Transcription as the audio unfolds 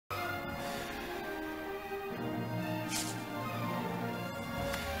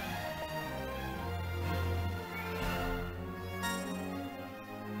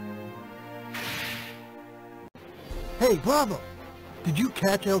Hey, Bravo! Did you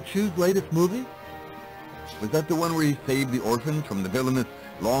catch El Chu's latest movie? Was that the one where he saved the orphans from the villainous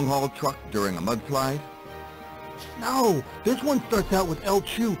long-haul truck during a mudslide? No, this one starts out with El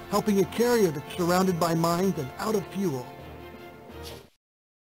Chu helping a carrier that's surrounded by mines and out of fuel.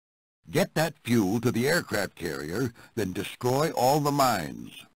 Get that fuel to the aircraft carrier, then destroy all the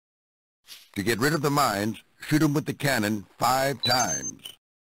mines. To get rid of the mines, shoot them with the cannon 5 times.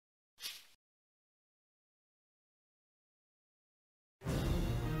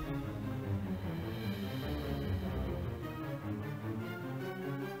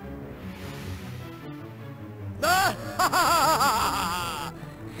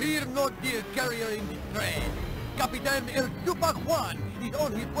 Fear not, dear carrier in distress. Capitan El Chupac Juan is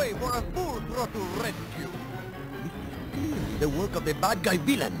on his way for a full-throttle rescue. This is clearly the work of the bad guy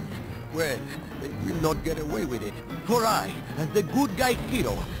villains. Well, they will not get away with it, for I, as the good guy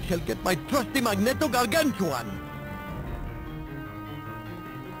hero, shall get my trusty Magneto Gargantuan.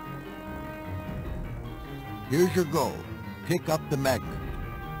 Here's your goal. Pick up the magnet.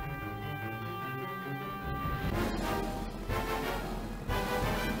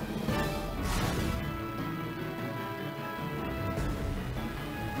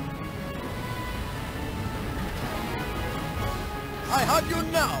 I have you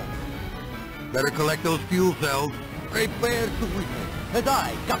now! Better collect those fuel cells. Prepare to witness as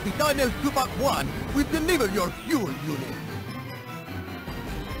I, Capitan El Chupac Juan, will deliver your fuel unit.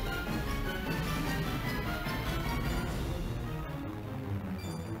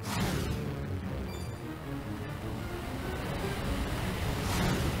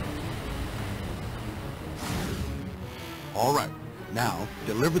 All right, now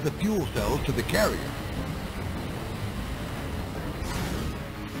deliver the fuel cells to the carrier.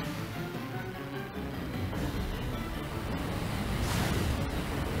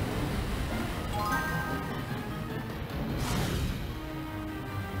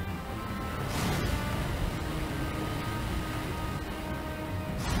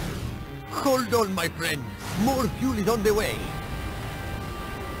 Hold on, my friend. More fuel is on the way.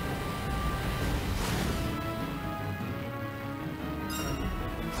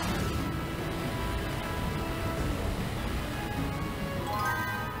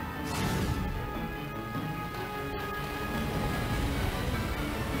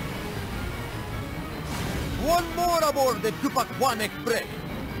 One more aboard the Chupac Juan Express.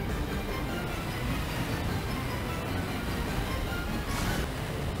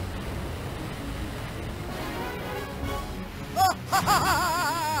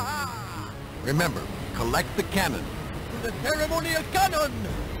 Remember, collect the cannon. To the ceremonial cannon!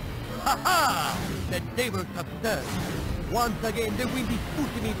 Ha-ha! The tables have turned. Once again, the wind is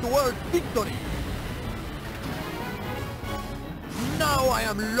pushing me towards victory. Now I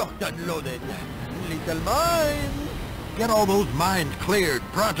am locked and loaded. Little mine! Get all those mines cleared,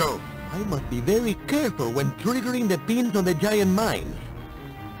 pronto! I must be very careful when triggering the pins on the giant mines.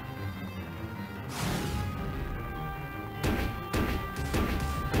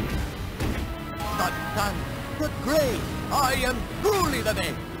 But sun, but great! I am truly the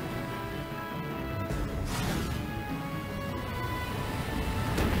best!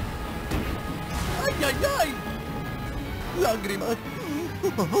 ¡Ay, ay, ay! ¡Lágrimas!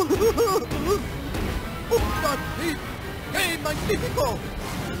 ¡Oh, that's it! ¡Qué magnífico!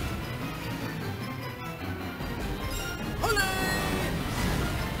 ¡Ole!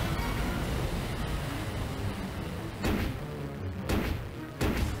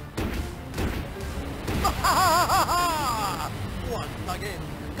 Once again,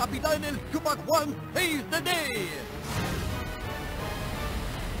 Capitan El Chupac Juan saves the day!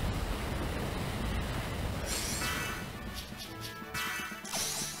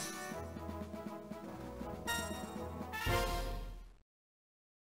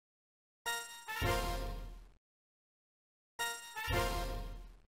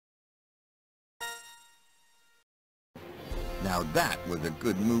 Now that was a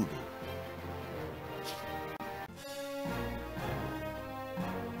good movie.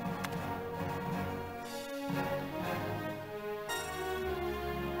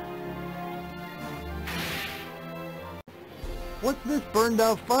 What's this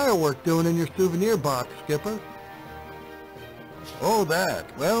burned-out firework doing in your souvenir box, Skipper? Oh,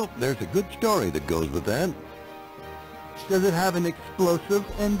 that. Well, there's a good story that goes with that. Does it have an explosive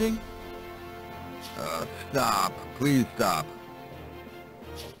ending? Stop. Please stop.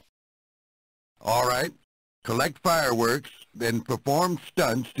 All right. Collect fireworks, then perform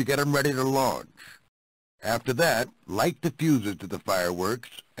stunts to get them ready to launch. After that, light the fuses to the fireworks,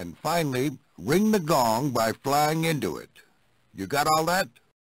 and finally, ring the gong by flying into it. You got all that?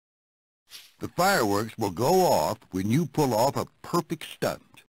 The fireworks will go off when you pull off a perfect stunt.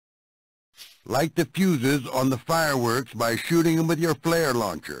 Light the fuses on the fireworks by shooting them with your flare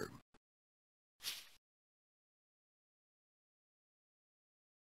launcher.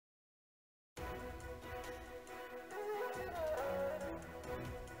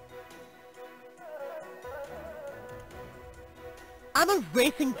 I'm a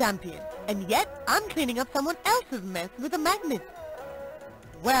racing champion, and yet I'm cleaning up someone else's mess with a magnet.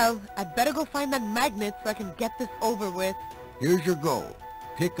 Well, I'd better go find that magnet so I can get this over with. Here's your goal.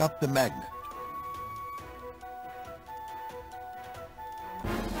 Pick up the magnet.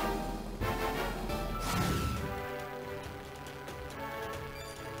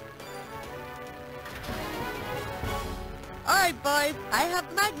 Alright, boys, I have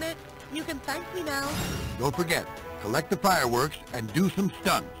the magnet. You can thank me now. Don't forget, collect the fireworks and do some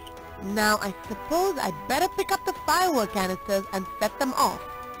stunts. Now, I suppose I'd better pick up the firework canisters and set them off.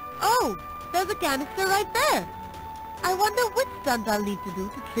 Oh, there's a canister right there. I wonder which stunt I'll need to do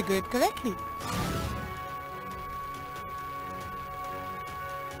to trigger it correctly.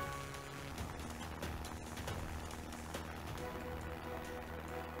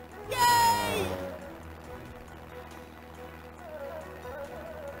 Yay!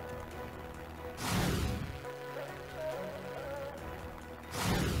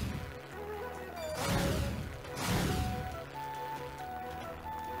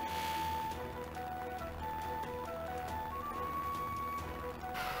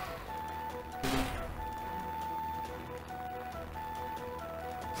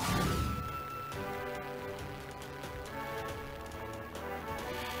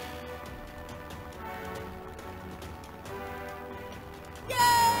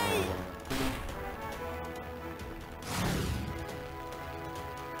 Yay!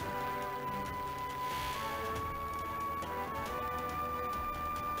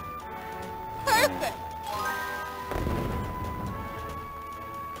 Perfect!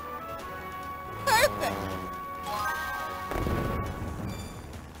 Perfect!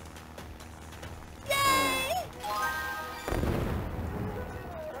 Yay!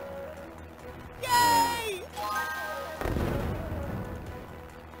 Yay!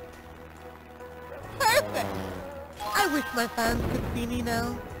 Perfect! I wish my fans could see me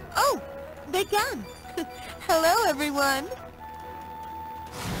now. Oh, they can. Hello, everyone.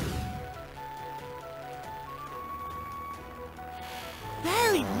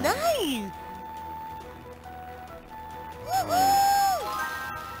 Very nice. Woohoo!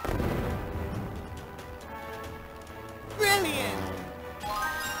 Brilliant.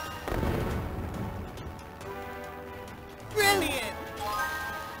 Brilliant.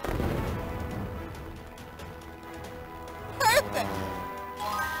 Perfect.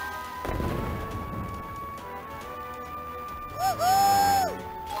 Woohoo!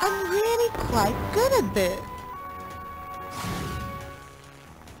 I'm really quite good at this.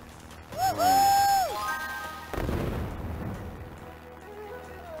 Woohoo!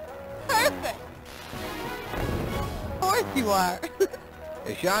 Perfect. Of course you are.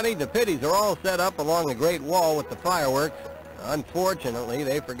 Hey, Shani, the pitties are all set up along the Great Wall with the fireworks. Unfortunately,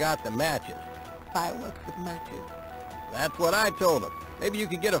 they forgot the matches. Fireworks with matches. That's what I told them. Maybe you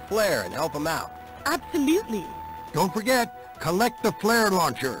could get a flare and help them out. Absolutely. Don't forget, collect the flare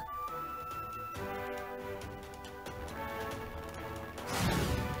launcher.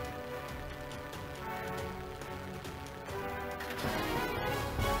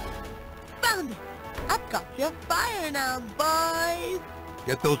 Found it. I've got your fire now, boys.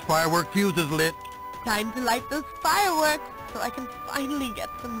 Get those firework fuses lit. Time to light those fireworks so I can finally get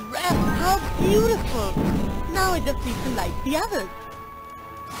some rest. How beautiful. Now I just need to light the others.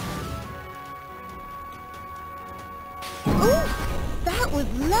 Oh, that was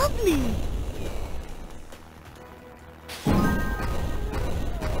lovely.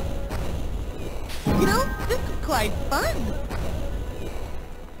 You know, this is quite fun.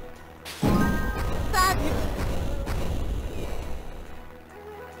 Fabulous.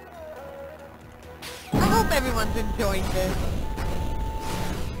 I hope everyone's enjoying this.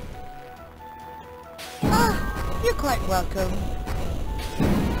 Ah, you're quite welcome.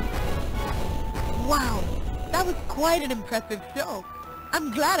 Wow, that was quite an impressive show.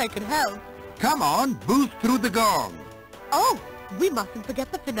 I'm glad I could help. Come on, boost through the gong. Oh, we mustn't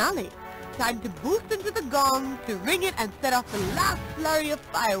forget the finale. Time to boost into the gong to ring it and set off the last flurry of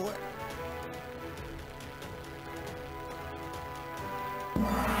fireworks.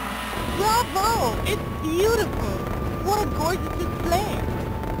 Bravo! It's beautiful! What a gorgeous display!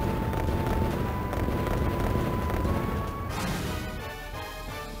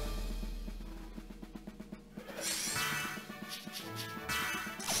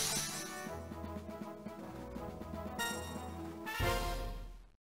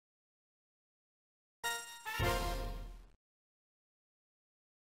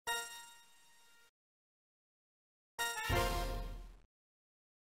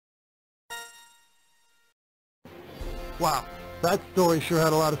 Wow, that story sure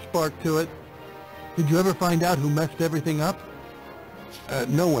had a lot of spark to it. Did you ever find out who messed everything up?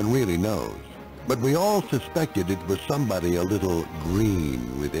 No one really knows, but we all suspected it was somebody a little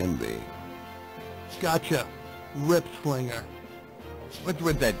green with envy. Gotcha. Rip Slinger. What's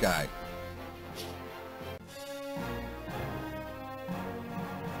with that guy?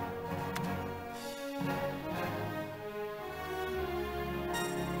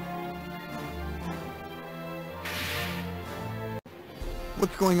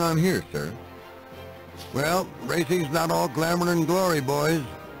 What's going on here, sir? Well, racing's not all glamour and glory, boys.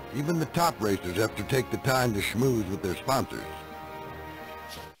 Even the top racers have to take the time to schmooze with their sponsors.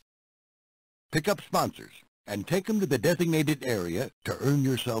 Pick up sponsors and take them to the designated area to earn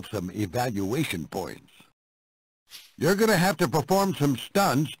yourself some evaluation points. You're going to have to perform some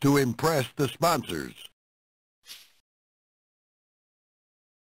stunts to impress the sponsors.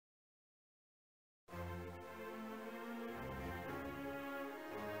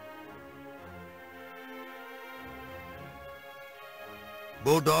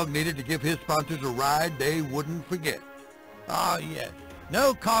 Bulldog needed to give his sponsors a ride they wouldn't forget. Ah, yes.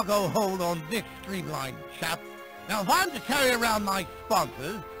 No cargo hold on this streamlined chap. Now, if I'm to carry around my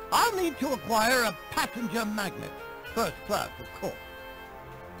sponsors, I'll need to acquire a passenger magnet. First class, of course.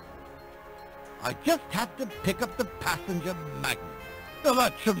 I just have to pick up the passenger magnet. Now,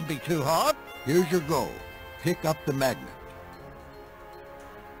 that shouldn't be too hard. Here's your goal. Pick up the magnet.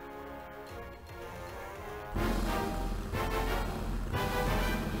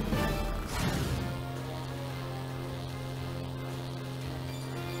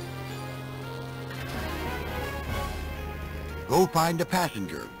 Go find a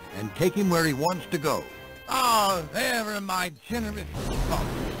passenger and take him where he wants to go. Ah, there are my generous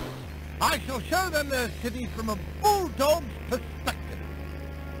sponsors. I shall show them their city from a bulldog's perspective.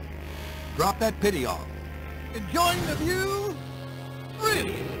 Drop that pity off. Enjoying the view?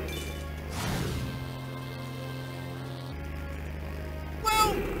 Brilliant.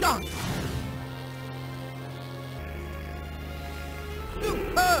 Well done.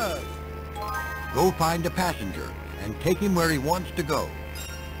 Superb. Go find a passenger and take him where he wants to go.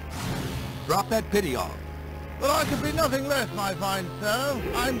 Drop that pity off. Well, I could be nothing less, my fine sir.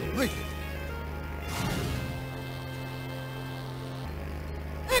 I'm vicious.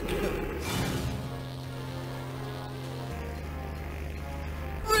 Excellent.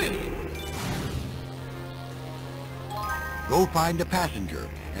 Brilliant. Go find a passenger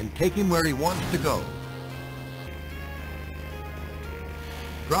and take him where he wants to go.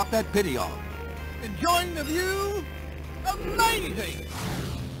 Drop that pity off. Enjoying the view? Amazing!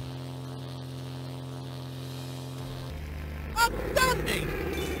 Outstanding!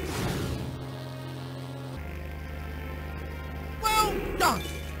 Well done!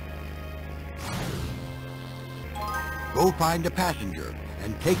 Go find a passenger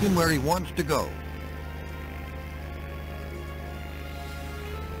and take him where he wants to go.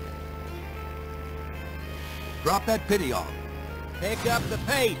 Drop that pity off. Pick up the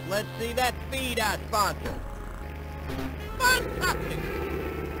pace. Let's see that speed out, sponsor. Fantastic!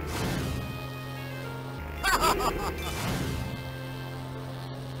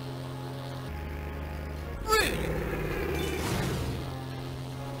 Brilliant!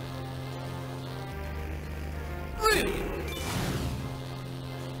 Brilliant!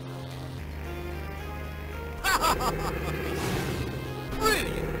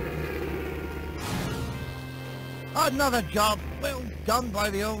 Brilliant! Another job well done by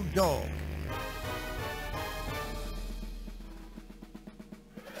the old dog.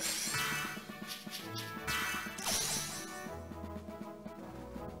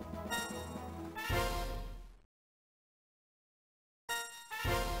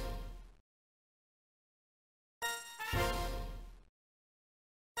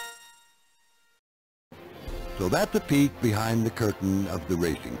 So that's a peek behind the curtain of the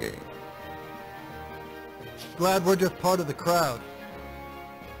racing game. Glad we're just part of the crowd.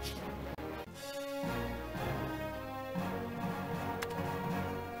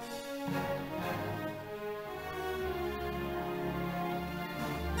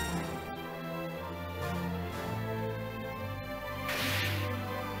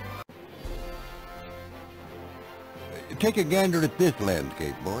 Take a gander at this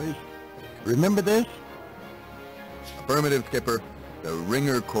landscape, boys. Remember this? Affirmative, Skipper. The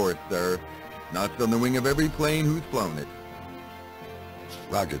ringer course, sir. Knots on the wing of every plane who's flown it.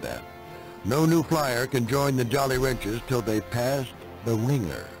 Roger that. No new flyer can join the Jolly Wrenches till they've passed the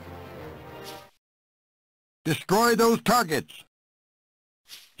ringer. Destroy those targets!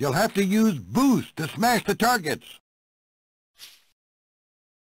 You'll have to use boost to smash the targets.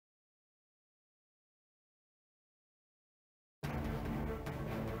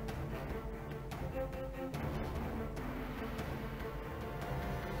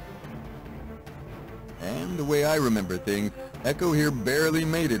 And the way I remember things, Echo here barely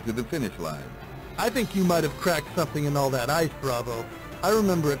made it to the finish line. I think you might have cracked something in all that ice, Bravo. I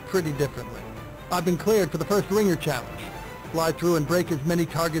remember it pretty differently. I've been cleared for the first ringer challenge. Fly through and break as many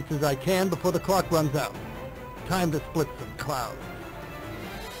targets as I can before the clock runs out. Time to split some clouds.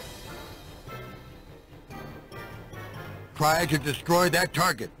 Try to destroy that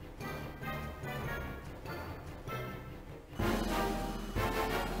target.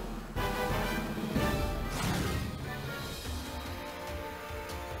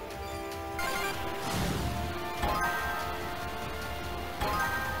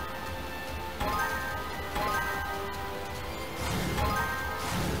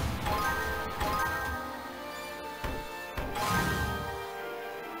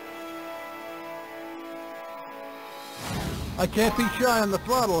 I can't be shy on the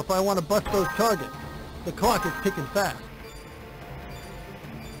throttle if I want to bust those targets. The clock is ticking fast.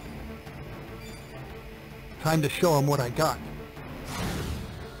 Time to show them what I got.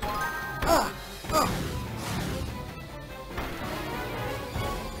 Ah! Oh!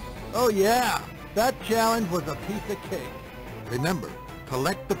 Oh yeah! That challenge was a piece of cake. Remember,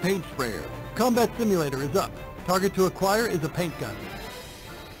 collect the paint sprayer. Combat Simulator is up. Target to acquire is a paint gun.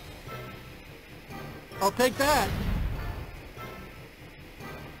 I'll take that!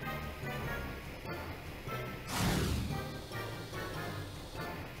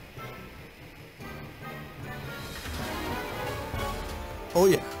 Oh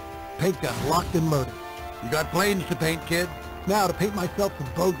yeah, paint gun locked and loaded. You got planes to paint, kid? Now to paint myself some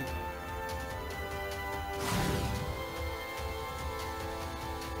bogeys.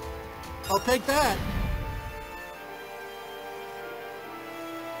 I'll take that.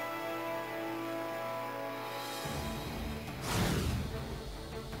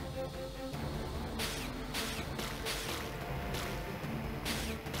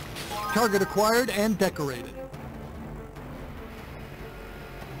 Target acquired and decorated.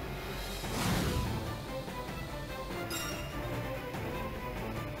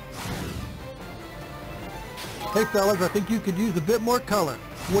 Hey fellas, I think you could use a bit more color.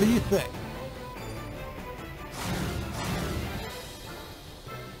 What do you think?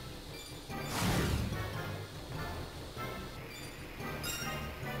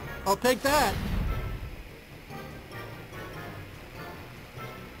 I'll take that.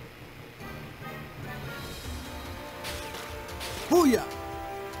 Booyah!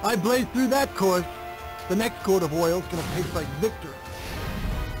 I blazed through that course. The next quart of oil's gonna taste like victory.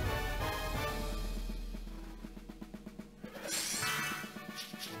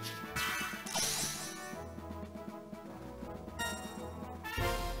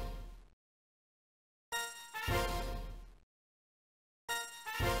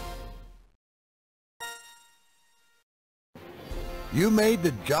 You made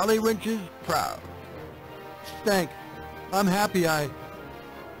the Jolly Wrenches proud. Thanks. I'm happy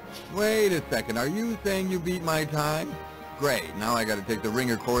Wait a second, are you saying you beat my time? Great, now I gotta take the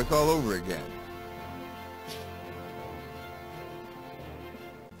ringer course all over again.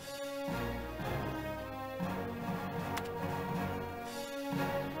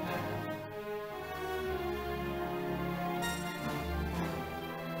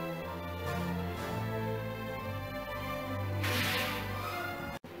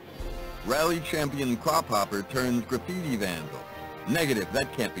 Rally champion crop hopper turns graffiti vandal. Negative,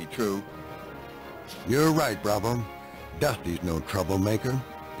 that can't be true. You're right, Bravo. Dusty's no troublemaker.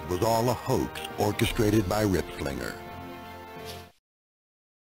 It was all a hoax orchestrated by Ripslinger.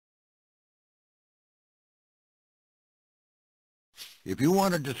 If you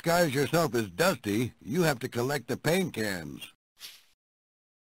want to disguise yourself as Dusty, you have to collect the paint cans.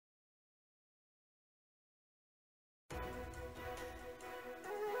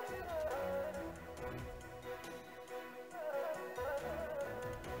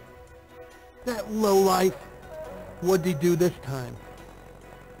 That lowlife. What'd he do this time?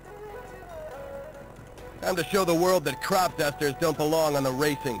 Time to show the world that crop dusters don't belong on the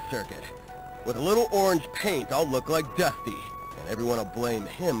racing circuit. With a little orange paint, I'll look like Dusty, and everyone will blame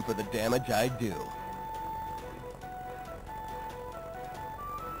him for the damage I do.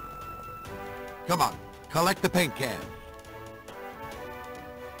 Come on, collect the paint cans.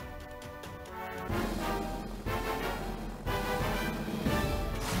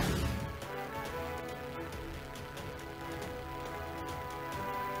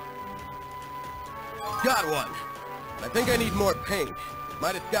 Got one! But I think I need more paint.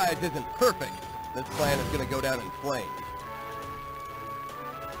 My disguise isn't perfect. This plan is gonna go down in flames.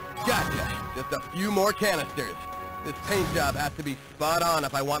 Gotcha! Just a few more canisters. This paint job has to be spot on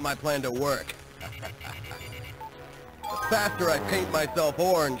if I want my plan to work. The faster I paint myself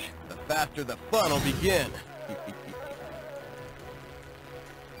orange, the faster the fun will begin.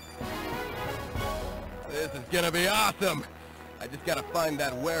 This is gonna be awesome. I just gotta find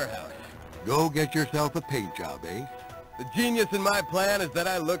that warehouse. Go get yourself a paint job, eh? The genius in my plan is that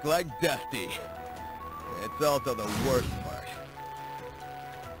I look like Dusty. It's also the worst part.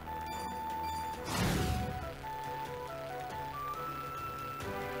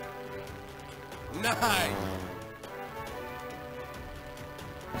 Nice!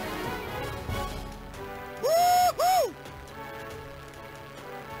 Woo-hoo!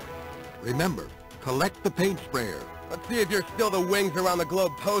 Remember, collect the paint sprayer. Let's see if you're still the Wings Around the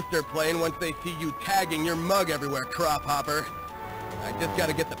Globe poster playing once they see you tagging your mug everywhere, crop hopper. I just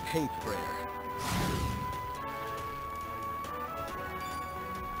gotta get the paint sprayer.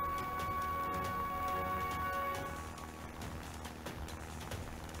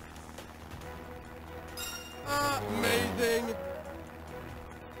 Amazing!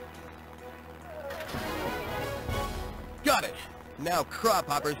 Got it! Now Crop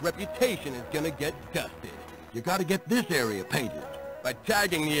Hopper's reputation is gonna get dusted. You gotta get this area painted. By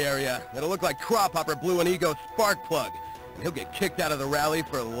tagging the area, it'll look like Crop Hopper blew an ego spark plug, and he'll get kicked out of the rally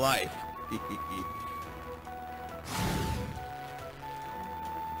for life.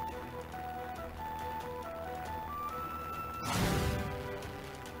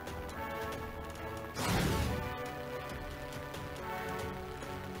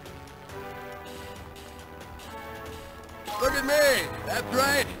 Look at me! That's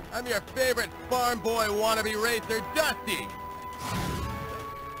right! I'm your favorite farm boy wannabe racer, Dusty!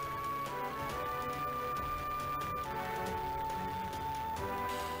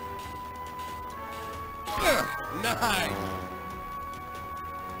 Nice!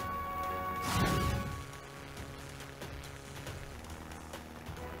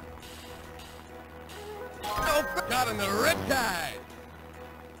 Oh, got in the riptide!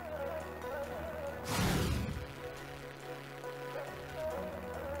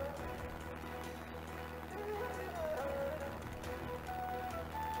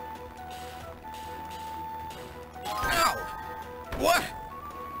 Ow! What?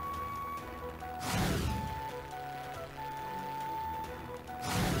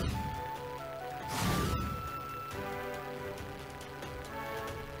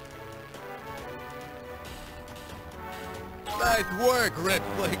 Nice work,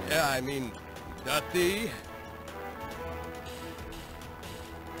 Dusty.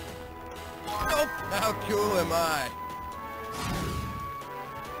 Oh, how cool am I?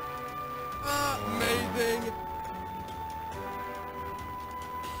 Amazing.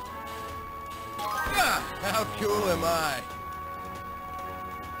 How cool am I?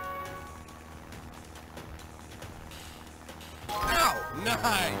 Ow,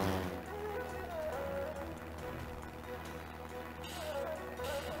 nice.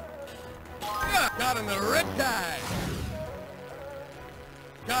 Got in the riptide!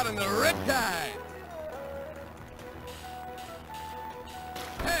 Got in the riptide!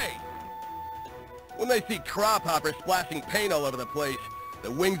 Hey! When they see Crop Hopper splashing paint all over the place,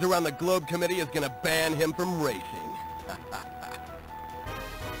 the Wings Around the Globe committee is gonna ban him from racing.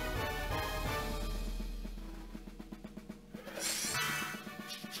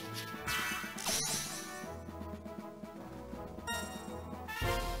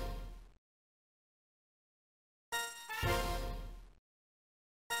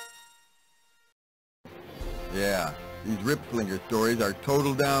 Yeah, these Rip-Slinger stories are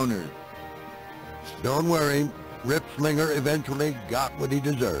total downers. Don't worry, Rip-Slinger eventually got what he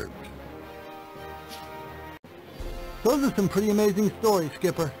deserved. Those are some pretty amazing stories,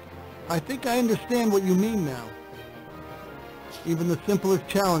 Skipper. I think I understand what you mean now. Even the simplest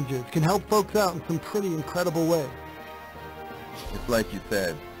challenges can help folks out in some pretty incredible ways. It's like you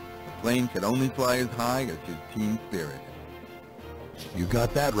said, the plane can only fly as high as his team spirit. You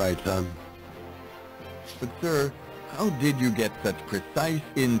got that right, son. But sir, how did you get such precise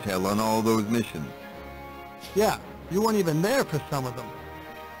intel on all those missions? Yeah, you weren't even there for some of them.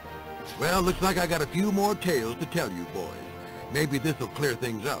 Well, looks like I got a few more tales to tell you boys. Maybe this'll clear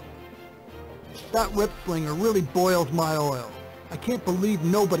things up. That Rip-Slinger really boils my oil. I can't believe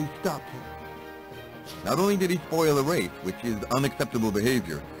nobody stopped him. Not only did he spoil a race, which is unacceptable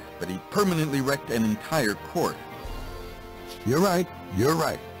behavior, but he permanently wrecked an entire course. You're right.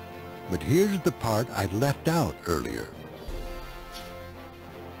 But here's the part I left out earlier.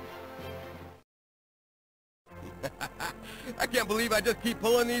 I can't believe I just keep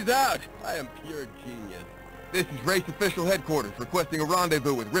pulling these out. I am pure genius. This is Race Official Headquarters requesting a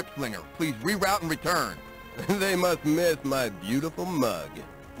rendezvous with Rip-Slinger. Please reroute and return. They must miss my beautiful mug.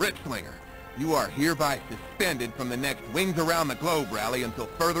 Rip-Slinger, You are hereby suspended from the next Wings Around the Globe rally until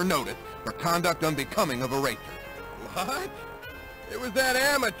further notice for conduct unbecoming of a racer. What? It was that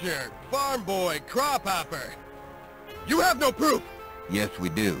amateur, farm boy, crop hopper. You have no proof! Yes, we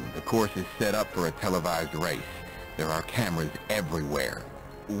do. The course is set up for a televised race. There are cameras everywhere.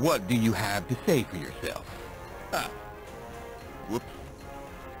 What do you have to say for yourself? Ah. Whoops.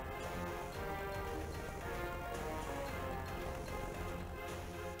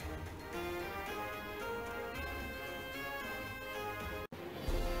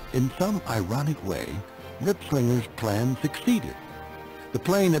 In some ironic way, Ripslinger's plan succeeded. The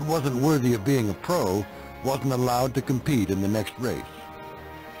plane that wasn't worthy of being a pro wasn't allowed to compete in the next race.